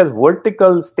thinking it as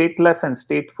vertical, stateless, and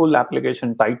stateful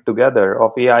application tied together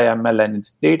of AI, ML, and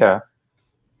its data,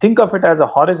 think of it as a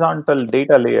horizontal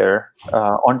data layer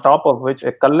on top of which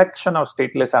a collection of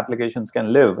stateless applications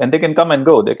can live. And they can come and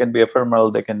go. They can be ephemeral.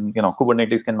 They can,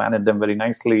 Kubernetes can manage them very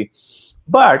nicely.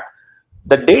 But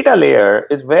the data layer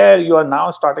is where you are now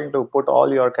starting to put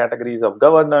all your categories of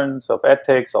governance, of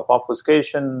ethics, of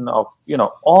obfuscation, of,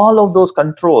 all of those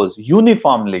controls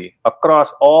uniformly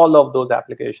across all of those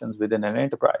applications within an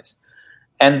enterprise.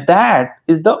 And that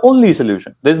is the only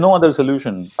solution. There's no other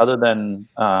solution other than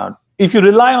if you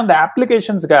rely on the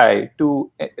applications guy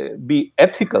to be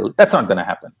ethical, that's not going to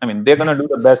happen. I mean, they're going to do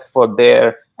the best for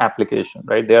their application,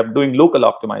 right? They are doing local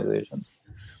optimizations.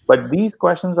 But these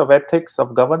questions of ethics,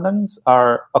 of governance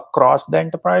are across the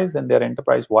enterprise and they're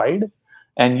enterprise-wide.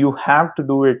 And you have to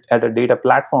do it at a data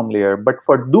platform layer. But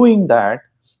for doing that,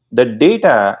 the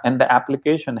data and the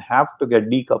application have to get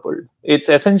decoupled. It's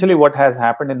essentially what has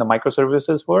happened in the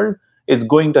microservices world is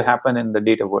going to happen in the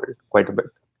data world quite a bit.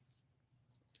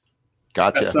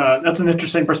 Gotcha. That's an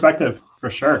interesting perspective for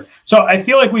sure. So I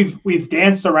feel like we've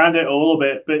danced around it a little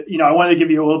bit, but I wanted to give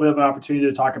you a little bit of an opportunity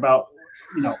to talk about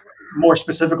more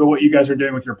specifically what you guys are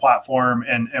doing with your platform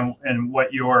and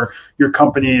what your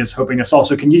company is hoping to solve.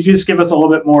 So can you just give us a little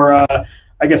bit more,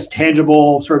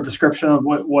 tangible sort of description of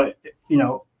what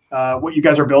you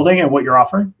guys are building and what you're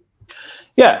offering?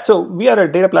 Yeah, so we are a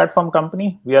data platform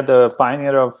company. We are the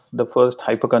pioneer of the first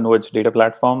hyperconverged data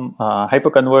platform.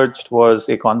 Hyperconverged was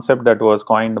a concept that was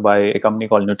coined by a company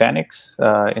called Nutanix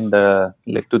in the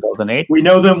 2008. We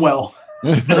know them well.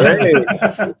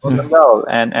 Right. Well.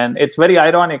 And it's very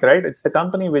ironic, right? It's the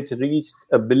company which reached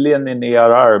 $1 billion in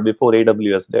ARR before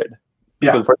AWS did.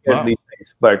 People forget these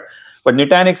things. But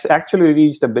Nutanix actually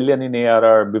reached $1 billion in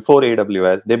ARR before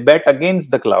AWS. They bet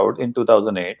against the cloud in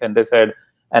 2008, and they said,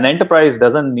 an enterprise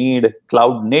doesn't need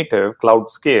cloud native,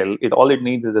 cloud scale. All it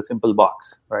needs is a simple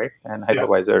box, right? And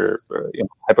hypervisor,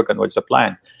 hyperconverged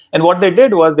appliance. And what they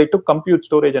did was they took compute,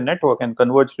 storage, and network and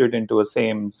converged it into a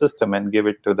same system and gave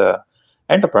it to the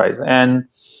enterprise. And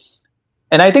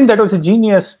I think that was a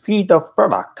genius feat of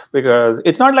product, because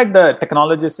it's not like the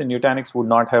technologists in Nutanix would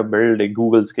not have built a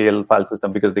Google scale file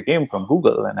system because they came from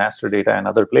Google and Astrodata and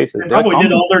other places. They probably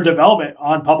did all their development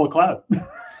on public cloud.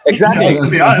 Exactly. To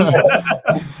be honest.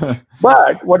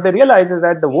 But what they realize is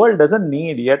that the world doesn't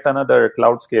need yet another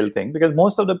cloud scale thing, because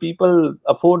most of the people,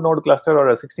 a 4-node cluster or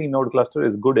a 16-node cluster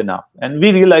is good enough. And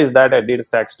we realized that at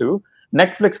DataStax too.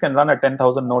 Netflix can run a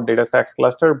 10,000 node DataStax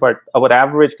cluster, but our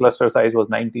average cluster size was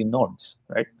 19 nodes,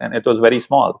 right? And it was very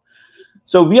small.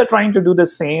 So we are trying to do the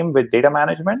same with data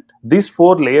management. These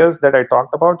 4 layers that I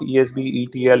talked about, ESB,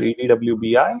 ETL, EDW,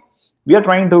 BI, we are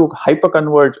trying to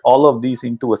hyperconverge all of these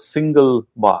into a single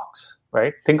box,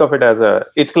 right? Think of it as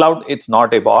it's cloud. It's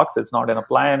not a box. It's not an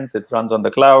appliance. It runs on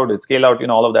the cloud. It's scale out,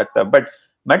 all of that stuff. But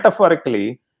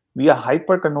metaphorically, we are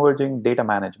hyper-converging data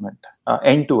management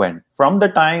end-to-end. From the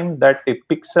time that a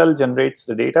pixel generates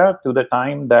the data to the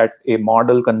time that a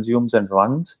model consumes and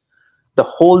runs, the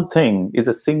whole thing is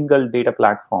a single data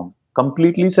platform,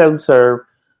 completely self-serve.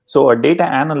 So a data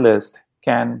analyst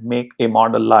can make a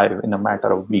model live in a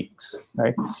matter of weeks,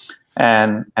 right?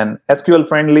 And SQL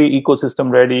friendly,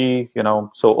 ecosystem ready,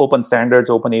 so open standards,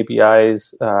 open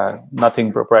APIs,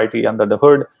 nothing proprietary under the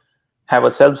hood, have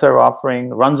a self-serve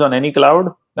offering, runs on any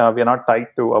cloud. We are not tied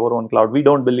to our own cloud. We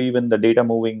don't believe in the data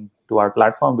moving to our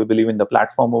platform. We believe in the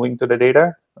platform moving to the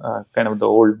data, kind of the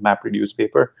old MapReduce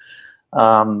paper.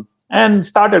 And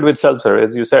started with self-serve,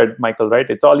 as you said, Michael, right?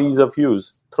 It's all ease of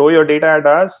use. Throw your data at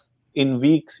us. In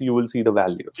weeks, you will see the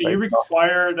value. Do you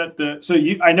require that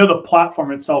I know the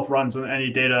platform itself runs on any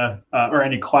data or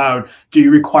any cloud. Do you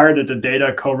require that the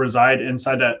data co-reside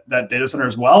inside that data center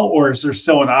as well? Or is there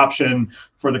still an option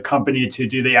for the company to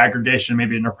do the aggregation,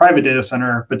 maybe in a private data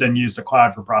center, but then use the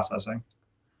cloud for processing?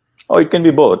 Oh, it can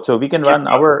be both. So we can run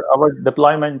our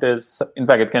deployment is, in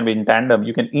fact, it can be in tandem.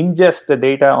 You can ingest the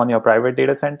data on your private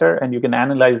data center, and you can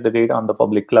analyze the data on the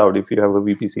public cloud if you have a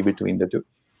VPC between the two.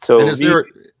 So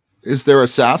is there a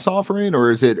SaaS offering,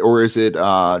 or is it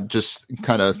just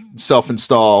kind of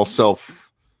self-install,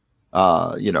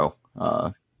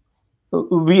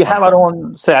 we have our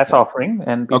own SaaS offering,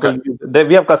 and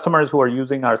we have customers who are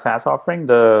using our SaaS offering.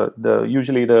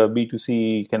 Usually the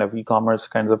B2C kind of e-commerce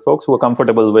kinds of folks who are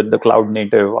comfortable with the cloud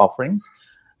native offerings.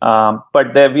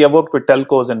 But we have worked with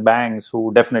telcos and banks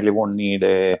who definitely won't need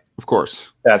a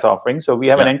SaaS offering. So we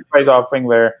have an enterprise offering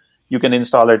where you can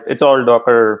install it. It's all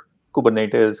Docker,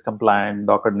 Kubernetes compliant,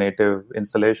 Docker native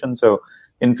installation. So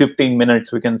in 15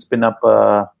 minutes, we can spin up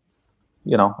a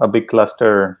big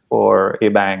cluster for a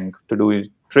bank to do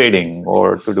trading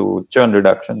or to do churn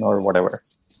reduction or whatever.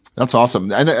 That's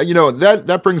awesome. And,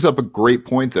 that brings up a great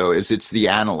point, though, is it's the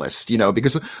analyst,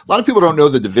 because a lot of people don't know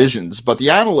the divisions, but the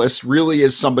analyst really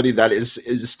is somebody that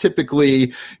is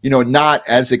typically, not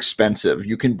as expensive.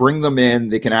 You can bring them in,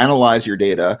 they can analyze your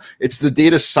data. It's the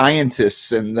data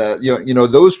scientists and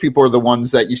those people are the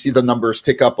ones that you see the numbers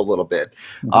tick up a little bit,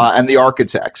 and the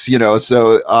architects,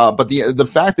 but the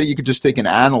fact that you could just take an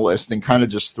analyst and kind of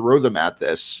just throw them at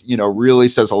this, really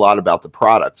says a lot about the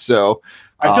product. So,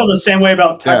 I feel the same way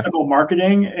about technical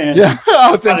marketing and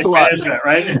thanks a lot. Management,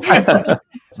 right?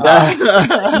 He's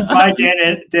my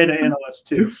data analyst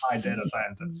too, my data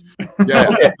scientist.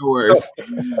 No worries.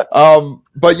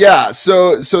 But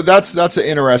so that's an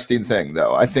interesting thing,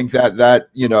 though. I think that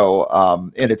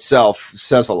in itself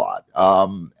says a lot.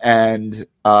 I'd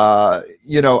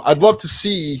love to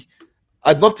see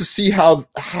how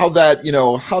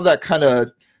that kind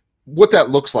of, what that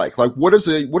looks like. Like, what is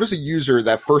a user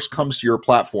that first comes to your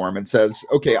platform and says,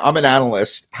 okay, I'm an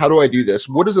analyst. How do I do this?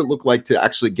 What does it look like to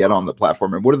actually get on the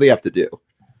platform, and what do they have to do?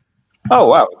 Oh,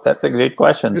 wow. That's a great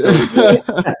question. So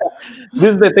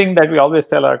this is the thing that we always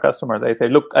tell our customers. I say,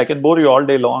 look, I can bore you all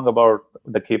day long about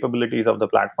the capabilities of the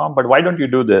platform, but why don't you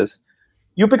do this?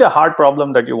 You pick a hard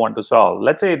problem that you want to solve.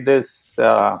 Let's say this,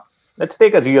 let's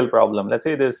take a real problem. Let's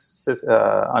say this is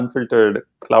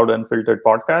cloud unfiltered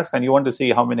podcast, and you want to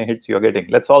see how many hits you're getting.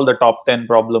 Let's solve the top 10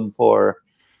 problem for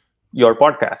your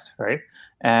podcast, right?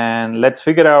 And let's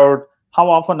figure out how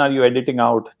often are you editing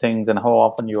out things and how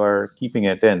often you are keeping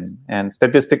it in. And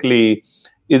statistically,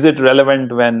 is it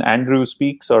relevant when Andrew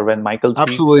speaks or when Michael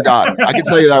speaks? Absolutely not. I can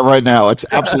tell you that right now. It's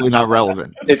absolutely not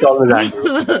relevant. It's always Andrew.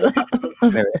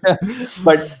 Anyway.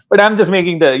 But I'm just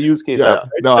making the use case up.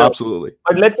 Right? No, absolutely.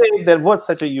 But let's say there was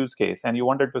such a use case and you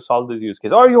wanted to solve this use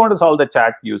case, or you want to solve the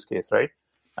chat use case, right?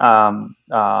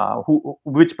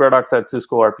 Which products at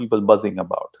Cisco are people buzzing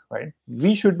about, right?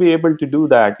 We should be able to do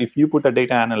that. If you put a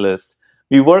data analyst,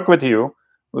 we work with you.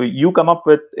 You come up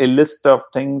with a list of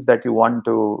things that you want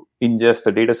to ingest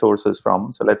the data sources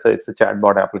from. So let's say it's a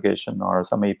chatbot application or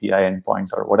some API endpoint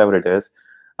or whatever it is.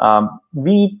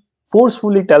 We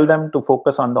forcefully tell them to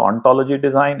focus on the ontology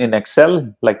design in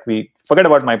Excel. Like, we forget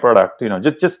about my product,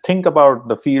 just think about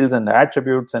the fields and the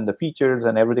attributes and the features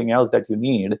and everything else that you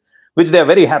need, which they're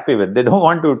very happy with. They don't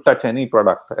want to touch any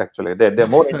product, actually. They're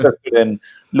more interested in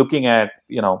looking at,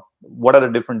 what are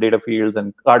the different data fields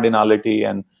and cardinality,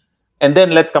 and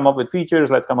then let's come up with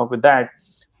features, let's come up with that.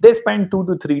 They spend 2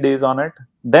 to 3 days on it.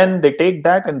 Then they take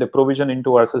that and they provision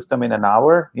into our system in an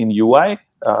hour in UI,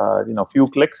 few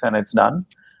clicks and it's done.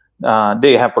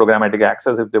 They have programmatic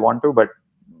access if they want to, but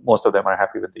most of them are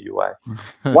happy with the UI.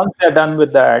 Once they're done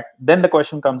with that, then the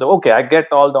question comes, okay, I get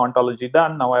all the ontology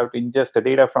done. Now I have to ingest the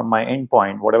data from my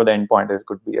endpoint, whatever the endpoint is.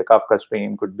 Could be a Kafka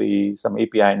stream, could be some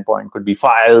API endpoint, could be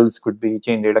files, could be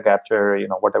chain data capture,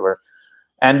 whatever.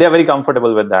 And they're very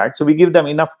comfortable with that. So we give them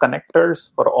enough connectors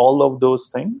for all of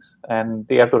those things. And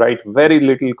they have to write very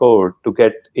little code to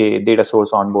get a data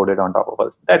source onboarded on top of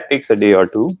us. That takes a day or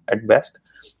two at best.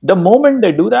 The moment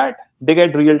they do that, they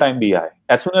get real-time BI.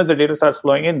 As soon as the data starts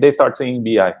flowing in, they start seeing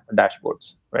BI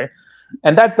dashboards, right?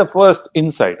 And that's the first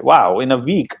insight. Wow, in a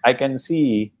week, I can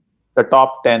see the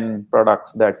top 10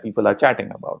 products that people are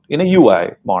chatting about in a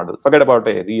UI model. Forget about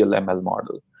a real ML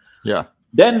model. Yeah.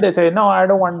 Then they say, no, I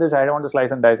don't want this. I don't want to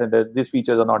slice and dice. And these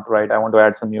features are not right. I want to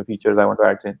add some new features. I want to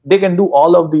add. They can do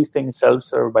all of these things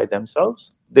self-serve by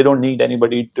themselves. They don't need any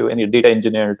data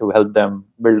engineer to help them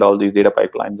build all these data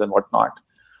pipelines and whatnot.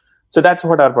 So that's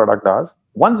what our product does.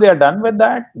 Once they are done with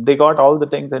that, they got all the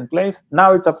things in place.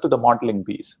 Now it's up to the modeling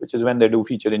piece, which is when they do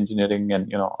feature engineering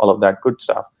and all of that good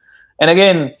stuff. And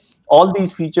again, all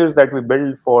these features that we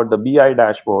build for the BI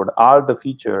dashboard are the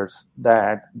features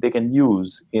that they can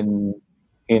use in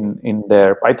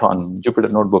their Python,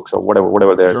 Jupyter notebooks, or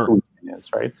whatever their Sure. tool is,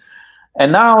 right?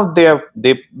 And now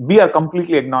we are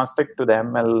completely agnostic to the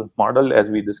ML model, as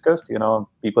we discussed.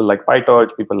 People like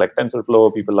PyTorch, people like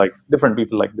TensorFlow, people like different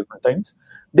things.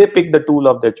 They pick the tool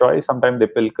of their choice. Sometimes they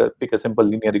pick a simple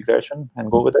linear regression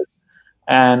and go with it.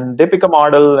 And they pick a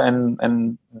model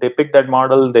and they pick that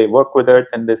model, they work with it,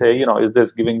 and they say, is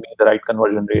this giving me the right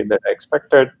conversion rate that I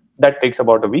expected? That takes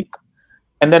about a week.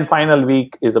 And then final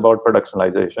week is about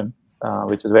productionalization,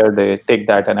 which is where they take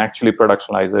that and actually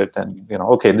productionalize it. And,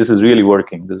 okay, this is really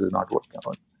working. This is not working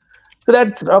out. So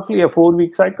that's roughly a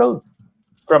 4-week cycle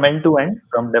from end to end,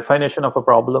 from definition of a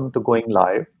problem to going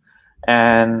live.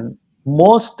 And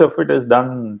most of it is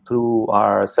done through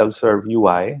our self-serve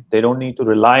UI. They don't need to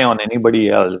rely on anybody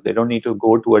else. They don't need to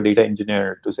go to a data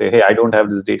engineer to say, hey, I don't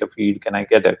have this data feed. Can I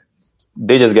get it?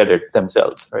 They just get it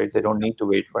themselves, right? They don't need to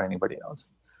wait for anybody else.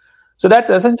 So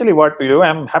that's essentially what we do.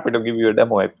 I'm happy to give you a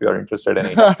demo if you're interested in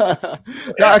it.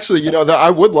 Yeah, actually, I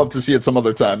would love to see it some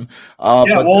other time. But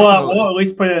we'll at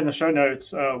least put it in the show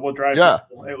notes. We'll drive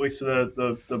people at least to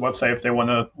the website if they want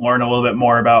to learn a little bit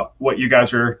more about what you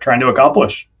guys are trying to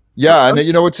accomplish. Yeah,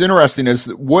 and what's interesting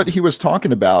is what he was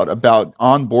talking about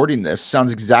onboarding this sounds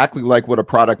exactly like what a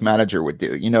product manager would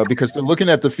do, because they're looking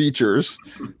at the features,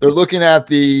 they're looking at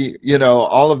the,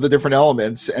 all of the different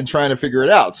elements and trying to figure it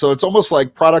out. So it's almost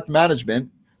like product management,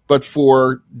 but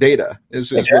for data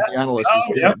is what the analyst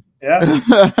is doing.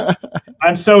 Yeah.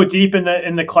 I'm so deep in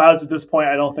the clouds at this point,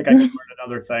 I don't think I can learn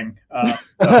another thing.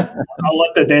 So I'll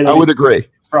let the data. I would agree.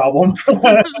 Problem.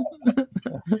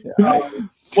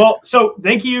 Well, so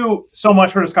thank you so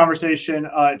much for this conversation.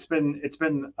 It's been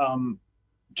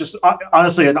just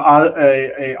honestly an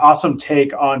awesome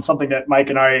take on something that Mike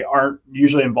and I aren't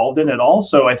usually involved in at all.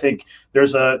 So I think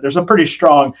there's a pretty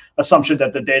strong assumption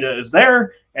that the data is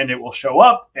there and it will show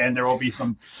up and there will be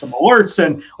some alerts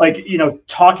and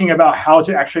talking about how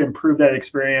to actually improve that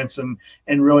experience and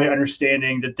really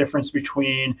understanding the difference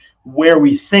between where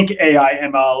we think AI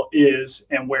ML is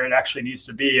and where it actually needs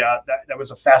to be. That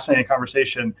was a fascinating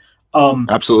conversation.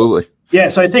 Absolutely. Yeah.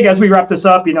 So I think as we wrap this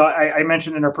up, I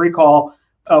mentioned in our pre-call,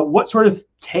 what sort of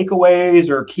takeaways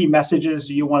or key messages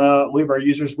do you want to leave our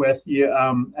users with?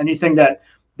 Anything that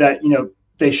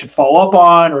they should follow up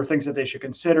on, or things that they should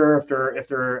consider if they're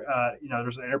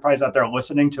there's an enterprise out there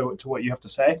listening to what you have to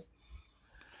say?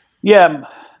 Yeah,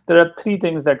 there are 3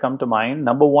 things that come to mind.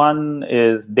 Number one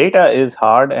is data is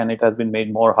hard, and it has been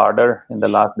made more harder in the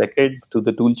last decade through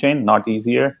the tool chain, not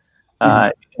easier.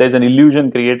 There's an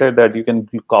illusion created that you can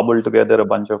cobble together a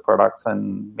bunch of products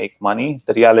and make money.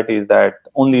 The reality is that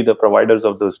only the providers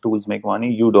of those tools make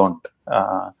money. You don't.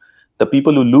 The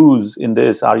people who lose in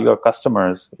this are your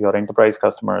customers, your enterprise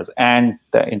customers, and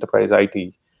the enterprise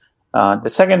IT. The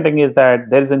second thing is that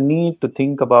there is a need to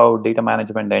think about data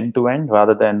management end-to-end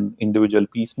rather than individual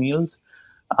piecemeals.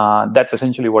 That's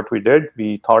essentially what we did.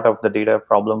 We thought of the data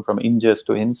problem from ingest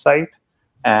to insight.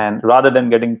 And rather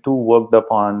than getting too worked up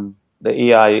on the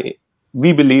AI,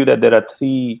 we believe that there are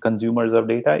 3 consumers of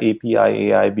data: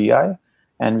 API, AI, BI,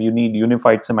 and you need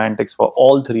unified semantics for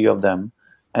all 3 of them.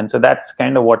 And so that's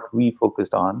kind of what we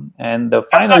focused on. And the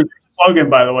final slogan,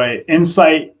 by the way,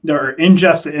 insight or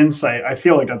ingest to insight. I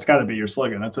feel like that's got to be your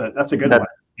slogan. That's a good one.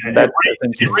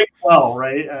 It rates well,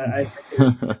 right? I think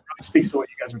it really speaks to what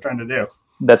you guys are trying to do.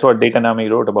 That's what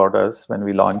Datanami wrote about us when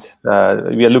we launched. We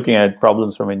are looking at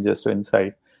problems from ingest to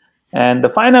insight. And the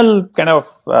final kind of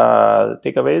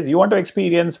takeaway is you want to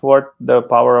experience what the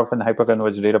power of an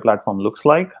hyperconverged data platform looks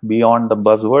like beyond the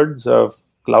buzzwords of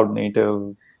cloud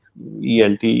native,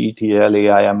 ELT, ETL,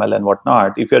 AI, ML, and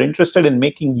whatnot. If you're interested in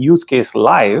making use case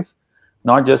live,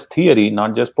 not just theory,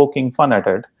 not just poking fun at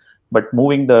it, but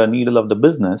moving the needle of the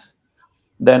business,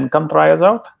 then come try us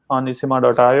out on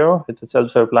Isima.io. It's a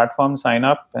self-serve platform. Sign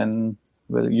up and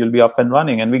you'll be up and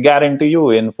running. And we guarantee you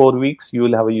in 4 weeks, you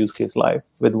will have a use case live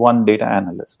with one data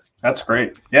analyst. That's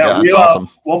great. Yeah, that's awesome.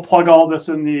 We'll plug all this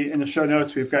in the show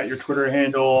notes. We've got your Twitter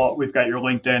handle, we've got your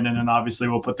LinkedIn, and then obviously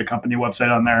we'll put the company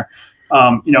website on there.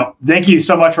 Thank you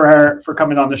so much for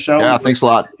coming on the show. Yeah, thanks a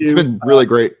lot. It's been really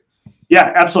great.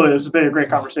 Yeah, absolutely. This has been a great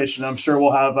conversation. I'm sure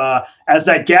we'll have, as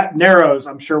that gap narrows,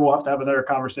 I'm sure we'll have to have another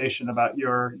conversation about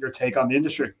your take on the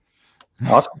industry.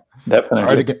 Awesome. Definitely. All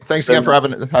right. Again, thanks again for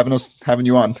having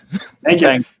you on. Thank you.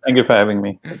 Thank you for having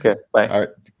me. Okay. Bye. All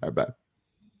right. Bye.